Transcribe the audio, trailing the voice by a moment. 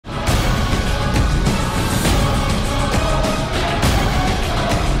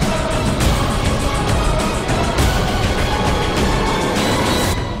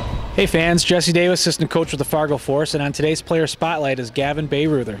Hey fans, Jesse Davis, assistant coach with the Fargo Force, and on today's player spotlight is Gavin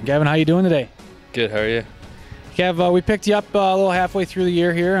Bayreuther. Gavin, how you doing today? Good, how are you? Gav, we picked you up a little halfway through the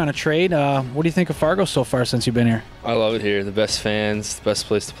year here on a trade. What do you think of Fargo so far since you've been here? I love it here. The best fans, the best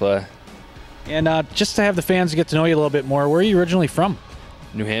place to play. And just to have the fans get to know you a little bit more, where are you originally from?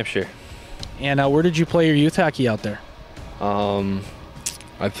 New Hampshire. And where did you play your youth hockey out there?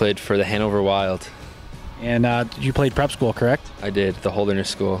 I played for the Hanover Wild. And you played prep school, correct? I did, the Holderness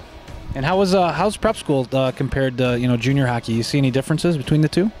School. And how's prep school compared to junior hockey? You see any differences between the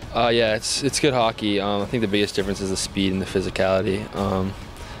two? Yeah, it's good hockey. I think the biggest difference is the speed and the physicality. Yeah,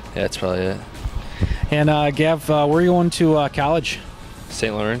 that's probably it. And Gav, where are you going to college?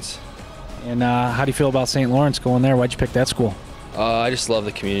 St. Lawrence. And how do you feel about St. Lawrence going there? Why'd you pick that school? I just love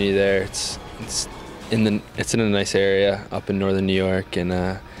the community there. It's in a nice area up in northern New York, and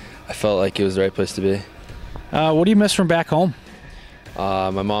I felt like it was the right place to be. What do you miss from back home?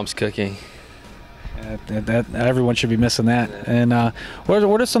 My mom's cooking. Everyone should be missing that. And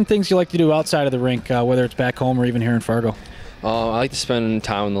what are some things you like to do outside of the rink, whether it's back home or even here in Fargo? I like to spend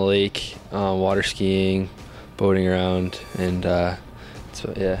time on the lake, water skiing, boating around, and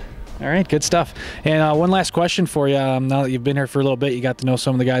so, yeah. All right, good stuff. And one last question for you. Now that you've been here for a little bit, you got to know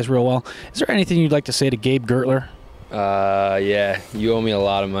some of the guys real well. Is there anything you'd like to say to Gabe Gertler? Yeah, you owe me a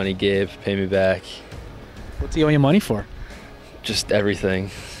lot of money, Gabe. Pay me back. What's he owe you money for? Just everything.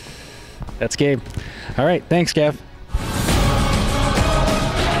 That's Gabe. All right, thanks, Gav.